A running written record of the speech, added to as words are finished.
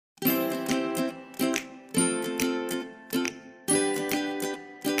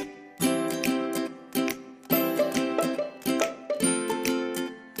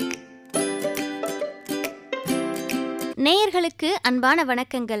நேயர்களுக்கு அன்பான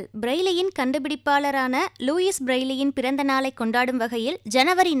வணக்கங்கள். பிரெய்லியின் கண்டுபிடிப்பாளரான லூயிஸ் பிரெய்லியின் பிறந்த நாளை கொண்டாடும் வகையில்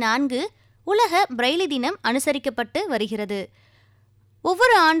ஜனவரி 4 உலக பிரெய்லி தினம் அனுசரிக்கப்பட்டு வருகிறது.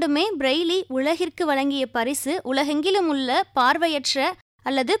 ஒவ்வொரு ஆண்டுமே பிரெய்லி உலகிற்கு வழங்கிய பரிசு உலகெங்கிலும் உள்ள பார்வையற்ற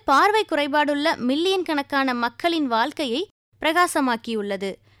அல்லது பார்வை குறைபாடுள்ள மில்லியன் கணக்கான மக்களின் வாழ்க்கையை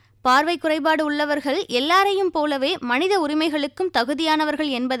பிரகாசமாக்கியுள்ளது. பார்வை குறைபாடு உள்ளவர்கள் எல்லாரையும் போலவே மனித உரிமைகளுக்கும்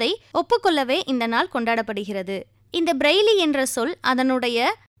தகுதியானவர்கள் என்பதை ஒப்புக்கொள்ளவே இந்த நாள் கொண்டாடப்படுகிறது. இந்த பிரெய்லி என்ற சொல் அதனுடைய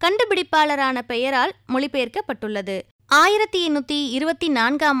கண்டுபிடிப்பாளரான பெயரால் மொழிபெயர்க்கப்பட்டுள்ளது.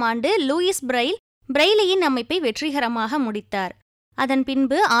 1824ஆம் ஆண்டு லூயிஸ் பிரெய்லியின் அமைப்பை வெற்றிகரமாக முடித்தார். அதன்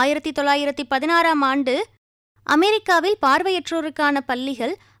பின்பு 1916ஆம் ஆண்டு அமெரிக்காவில் பார்வையற்றோருக்கான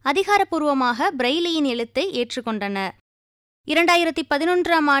பள்ளிகள் அதிகாரப்பூர்வமாக பிரெய்லியின் எழுத்தை ஏற்றுக்கொண்டன.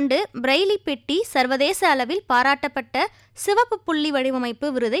 2011ஆம் ஆண்டு பிரெய்லி பெட்டி சர்வதேச அளவில் பாராட்டப்பட்ட சிவப்பு புள்ளி வடிவமைப்பு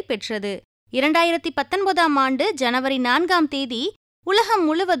விருதை பெற்றது. 2019ஆம் ஆண்டு ஜனவரி 4ஆம் தேதி உலகம்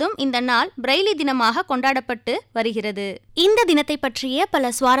முழுவதும் இந்த நாள் பிரெய்லி தினமாக கொண்டாடப்பட்டு வருகிறது. இந்த தினத்தை பற்றிய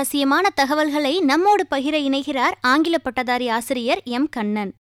பல சுவாரஸ்யமான தகவல்களை நம்மோடு பகிர இணைகிறார் ஆங்கில பட்டதாரி ஆசிரியர் எம்.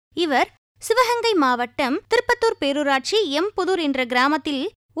 கண்ணன். இவர் சிவகங்கை மாவட்டம் திருப்பத்தூர் பேரூராட்சி எம். புதூர் என்ற கிராமத்தில்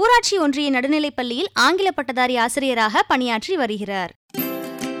ஊராட்சி ஒன்றிய நடுநிலைப் பள்ளியில் ஆங்கில பட்டதாரி ஆசிரியராக பணியாற்றி வருகிறார்.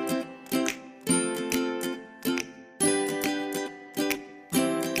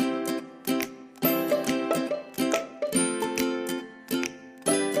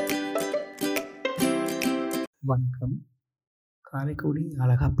 வணக்கம். காரைக்குடி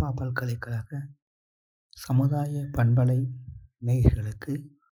அழகப்பா பல்கலைக்கழக சமுதாய பண்பலை நேயர்களுக்கு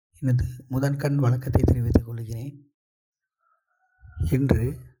எனது முதற்கண் வணக்கத்தை தெரிவித்துக் கொள்கிறேன். இன்று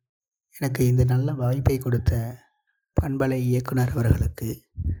எனக்கு இந்த நல்ல வாய்ப்பை கொடுத்த பண்பலை இயக்குனர் அவர்களுக்கு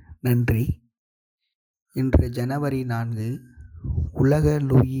நன்றி. இன்று ஜனவரி 4 உலக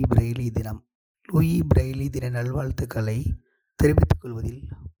லூயி பிரெய்லி தினம். லூயி பிரெய்லி தின நல்வாழ்த்துக்களை தெரிவித்துக் கொள்வதில்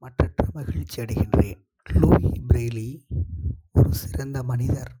மற்றற்ற மகிழ்ச்சி அடைகின்றேன். லூயி பிரெய்லி ஒரு சிறந்த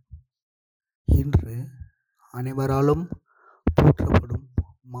மனிதர். இன்று அனைவராலும் போற்றப்படும்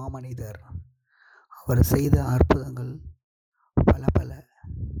மாமனிதர். அவர் செய்த அற்புதங்கள் பல பல.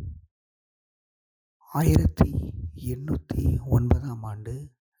 1809ஆம் ஆண்டு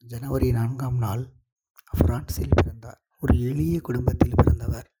ஜனவரி 4ஆம் நாள் பிரான்சில் பிறந்தார். ஒரு எளிய குடும்பத்தில்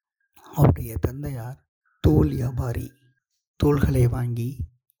பிறந்தவர். அவருடைய தந்தையார் தோல் வியாபாரி. தோள்களை வாங்கி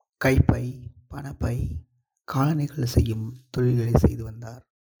கைப்பை, பணப்பை, காலணிகள் செய்யும் தொழில்களை செய்து வந்தார்.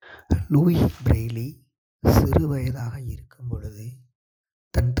 லூயி பிரெய்லி சிறு வயதாக இருக்கும் பொழுது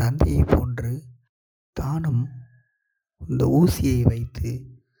தன் தந்தையை போன்று தானும் இந்த ஊசியை வைத்து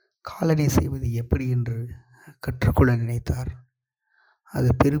காலணி செய்வது எப்படி என்று கற்றுக்கொள்ள நினைத்தார். அது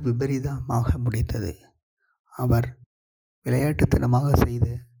பெரு விபரீதமாக முடித்தது. அவர் விளையாட்டுத்தனமாக செய்த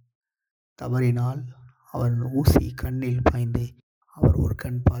தவறினால் அவர் ஊசி கண்ணில் பாய்ந்து அவர் ஒரு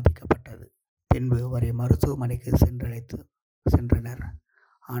கண் பாதிக்கப்பட்டது. பின்பு அவரை மருத்துவமனைக்கு சென்றனர்.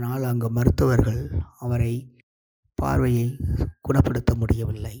 ஆனால் அங்கு மருத்துவர்கள் அவரை பார்வையை குணப்படுத்த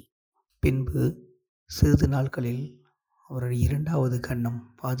முடியவில்லை. பின்பு சிறிது நாட்களில் அவருடைய 2வது கண்ணும்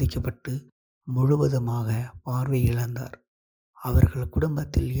பாதிக்கப்பட்டு முழுவதுமாக பார்வை இழந்தார். அவர்கள்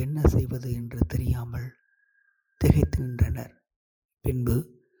குடும்பத்தில் என்ன செய்வது என்று தெரியாமல் திகைத்து நின்றனர். பின்பு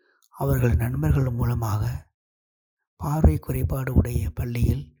அவர்கள் நண்பர்கள் மூலமாக பார்வை குறைபாடு உடைய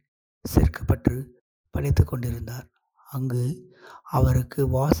பள்ளியில் சேர்க்கப்பட்டு படித்து கொண்டிருந்தார். அங்கு அவருக்கு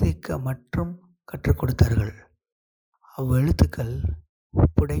வாசிக்க மற்றும் கற்றுக் கொடுத்தார்கள். அவ்வெழுத்துக்கள்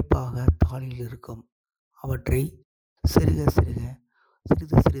புடைப்பாக தாளில் இருக்கும். அவற்றை சிறிது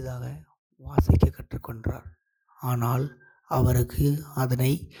சிறிதாக வாசிக்க கற்றுக்கொண்டார். ஆனால் அவருக்கு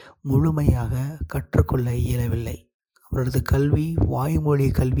அதனை முழுமையாக கற்றுக்கொள்ள இயலவில்லை. அவரது கல்வி வாய்மொழி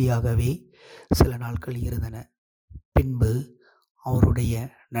கல்வியாகவே சில நாட்கள் இருந்தன. பின்பு அவருடைய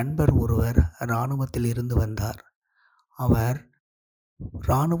நண்பர் ஒருவர் இராணுவத்தில் இருந்து வந்தார். அவர்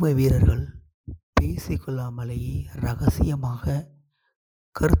இராணுவ வீரர்கள் பேசிக்கொள்ளாமலேயே இரகசியமாக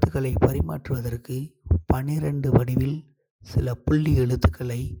கருத்துக்களை பரிமாற்றுவதற்கு 12 வடிவில் சில புள்ளி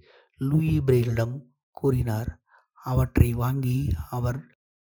எழுத்துக்களை லூயி பிரெய்லிடம் கூறினார். அவற்றை வாங்கி அவர்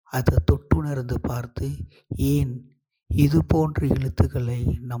அதை தொட்டுணர்ந்து பார்த்து, ஏன் இது போன்ற எழுத்துக்களை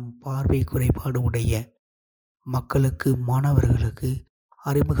நம் பார்வை குறைபாடு உடைய மக்களுக்கு, மாணவர்களுக்கு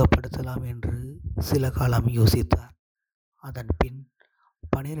அறிமுகப்படுத்தலாம் என்று சில காலம் யோசித்தார். அதன் பின்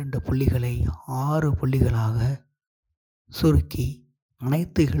 12 புள்ளிகளை 6 புள்ளிகளாக சுருக்கி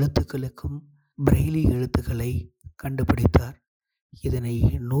அனைத்து எழுத்துக்களுக்கும் பிரெய்லி எழுத்துக்களை கண்டுபிடித்தார். இதனை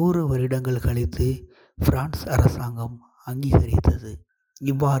 100 வருடங்கள் கழித்து பிரான்ஸ் அரசாங்கம் அங்கீகரித்தது.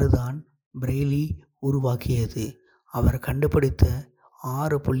 இவ்வாறு தான் பிரெய்லி உருவாக்கியது. அவர் கண்டுபிடித்த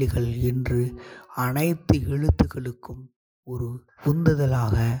 6 புள்ளிகள் என்று அனைத்து எழுத்துக்களுக்கும் ஒரு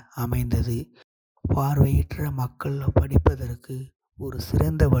உந்துதலாக அமைந்தது. பார்வையற்ற மக்கள் படிப்பதற்கு ஒரு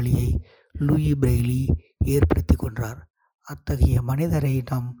சிறந்த வழியை லூயி பிரெய்லி ஏற்படுத்தி கொண்டார். அத்தகைய மனிதரை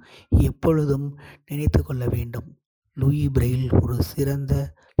நாம் எப்பொழுதும் நினைத்து கொள்ள வேண்டும். லூயி பிரெய்ல் ஒரு சிறந்த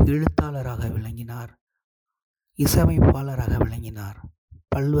எழுத்தாளராக விளங்கினார், இசையமைப்பாளராக விளங்கினார்,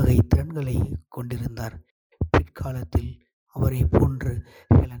 பல்வகை திறன்களை கொண்டிருந்தார். பிற்காலத்தில் அவரை போன்று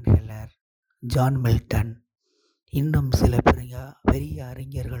ஹெலன் கெல்லர், ஜான் மில்டன், இன்னும் சில பெரிய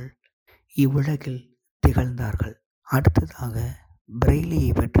அறிஞர்கள் இவ்வுலகில் திகழ்ந்தார்கள். அடுத்ததாக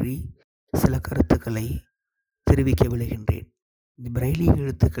பிரெய்லியை பற்றி சில கருத்துக்களை தெரிவிக்க விளைகின்றேன். இந்த பிரெய்லி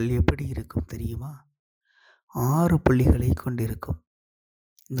எழுத்துக்கள் எப்படி இருக்கும் தெரியுமா? 6 புள்ளிகளை கொண்டிருக்கும்.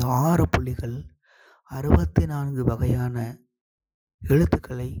 இந்த 6 புள்ளிகள் 64 வகையான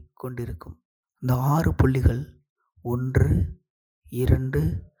எழுத்துக்களை கொண்டிருக்கும். இந்த 6 புள்ளிகள் 1, 2,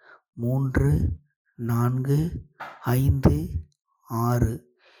 3, 4, 5, 6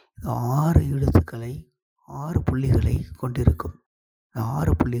 இந்த 6 எழுத்துக்களை 6 புள்ளிகளை கொண்டிருக்கும். இந்த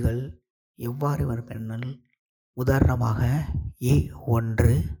 6 புள்ளிகள் எவ்வாறு வரும் எனில், உதாரணமாக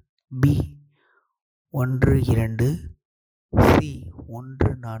A1, B12,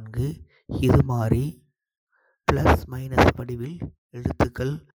 C14 இது மாதிரி ப்ளஸ் மைனஸ் வடிவில்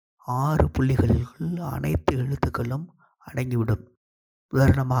எழுத்துக்கள் 6 புள்ளிகளில் அனைத்து எழுத்துக்களும் அடங்கிவிடும்.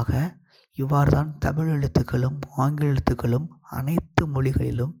 உதாரணமாக இவ்வாறு தான் தமிழ் எழுத்துக்களும் ஆங்கில எழுத்துக்களும் அனைத்து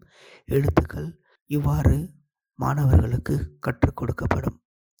மொழிகளிலும் எழுத்துக்கள் இவ்வாறு மாணவர்களுக்கு கற்றுக் கொடுக்கப்படும்.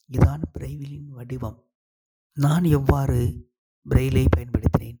 இதுதான் பிரெய்லியின் வடிவம். நான் எவ்வாறு பிரெய்லை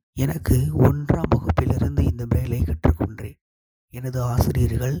பயன்படுத்தினேன்? எனக்கு 1ஆம் வகுப்பிலிருந்து இந்த பிரெய்லை கற்றுக்கொண்டேன். எனது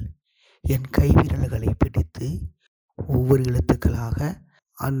ஆசிரியர்கள் என் கைவிரல்களை பிடித்து ஒவ்வொரு எழுத்துக்களாக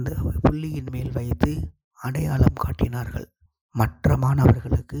அந்த புள்ளியின் மேல் வைத்து அடையாளம் காட்டினார்கள். மற்ற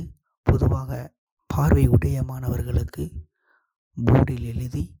மாணவர்களுக்கு, பொதுவாக பார்வை உடைய மாணவர்களுக்கு போர்டில்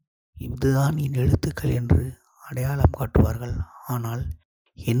எழுதி இதுதான் என் எழுத்துக்கள் என்று அடையாளம் காட்டுவார்கள். ஆனால்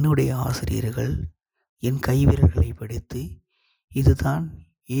என்னுடைய ஆசிரியர்கள் என் கைவிரல்களை பிடித்து இதுதான்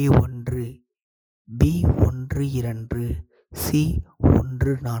A1, B12,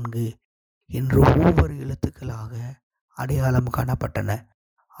 C14 என்று ஒவ்வொரு எழுத்துக்களாக அடையாளம் காணப்பட்டன.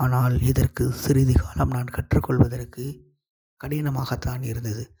 ஆனால் இதற்கு சிறிது காலம் நான் கற்றுக்கொள்வதற்கு கடினமாகத்தான்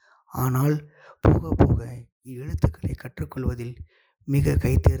இருந்தது. ஆனால் போக போக எழுத்துக்களை கற்றுக்கொள்வதில் மிக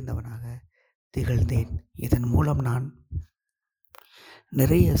கைதேர்ந்தவனாக திகழ்ந்தேன். இதன் மூலம் நான்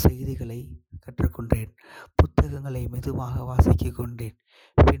நிறைய செய்திகளை கற்றுக்கொண்டேன். புத்தகங்களை மெதுவாக வாசிக்க கொண்டேன்.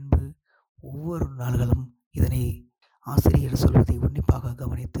 பின்பு ஒவ்வொரு நாள்களும் இதனை ஆசிரியர் சொல்வதை உன்னிப்பாக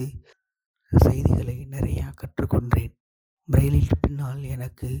கவனித்து செய்திகளை நிறையா கற்றுக்கொண்டேன். பிரெய்லின் பின்னால்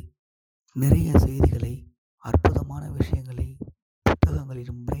எனக்கு நிறைய செய்திகளை, அற்புதமான விஷயங்களை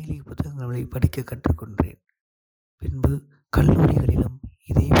புத்தகங்களிலும் பிரெய்லி புத்தகங்களை படிக்க கற்றுக்கொண்டேன். பின்பு கல்லூரிகளிலும்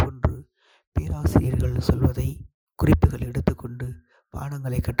இதே போன்று பேராசிரியர்கள் சொல்வதை குறிப்புகள் எடுத்துக்கொண்டு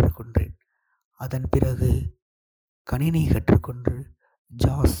பாடங்களை கற்றுக்கொண்டேன். அதன் பிறகு கணினி கற்றுக்கொண்டு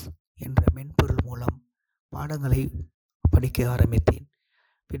ஜாஸ் என்ற மென்பொருள் மூலம் பாடங்களை படிக்க ஆரம்பித்தேன்.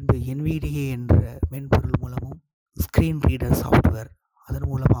 பின்பு NVDA என்ற மென்பொருள் மூலமும் ஸ்க்ரீன் ரீடர் சாஃப்ட்வேர் அதன்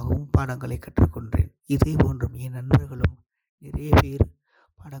மூலமாகவும் பாடங்களை கற்றுக்கொண்டேன். இதே போன்றும் என் நண்பர்களும் நிறைய பேர்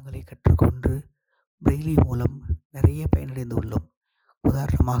பாடங்களை கற்றுக்கொண்டு பிரெய்லி மூலம் நிறைய பயனடைந்து உள்ளோம்.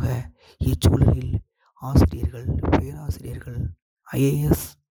 உதாரணமாக இச்சூழலில் ஆசிரியர்கள், பேராசிரியர்கள், IAS,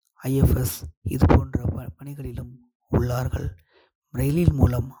 IFS இது போன்ற பணிகளிலும் உள்ளார்கள். பிரெய்லின்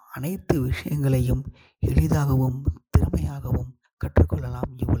மூலம் அனைத்து விஷயங்களையும் எளிதாகவும் திறமையாகவும்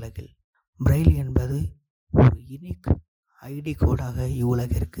கற்றுக்கொள்ளலாம் இவ்வுலகில். பிரெய்ல் என்பது ஒரு யுனிக் ஐடி கோடாக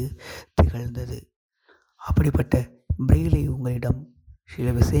இவ்வுலகிற்கு திகழ்ந்தது. அப்படிப்பட்ட பிரெய்லை உங்களிடம் சில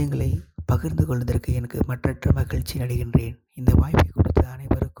விஷயங்களை பகிர்ந்து கொள்வதற்கு எனக்கு மற்றற்ற மகிழ்ச்சி அடைகின்றேன். இந்த வாய்ப்பை கொடுத்த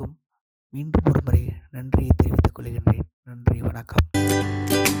அனைவருக்கும் மீண்டும் ஒரு முறை நன்றியை தெரிவித்துக் கொள்கின்றேன். நன்றி, வணக்கம்.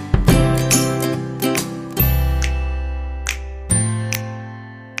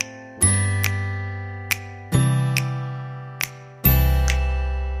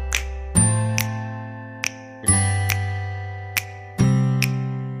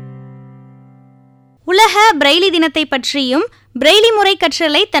 உலக பிரெய்லி தினத்தை பற்றியும் பிரெய்லி முறை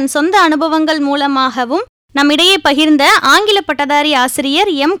கற்றலை தன் சொந்த அனுபவங்கள் மூலமாகவும் நம்மிடையே பகிர்ந்த ஆங்கில பட்டதாரி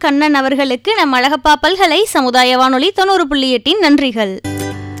ஆசிரியர் M. கண்ணன் அவர்களுக்கு நம் அழகப்பா பல்கலை சமுதாய வானொலி 90.8 நன்றிகள்.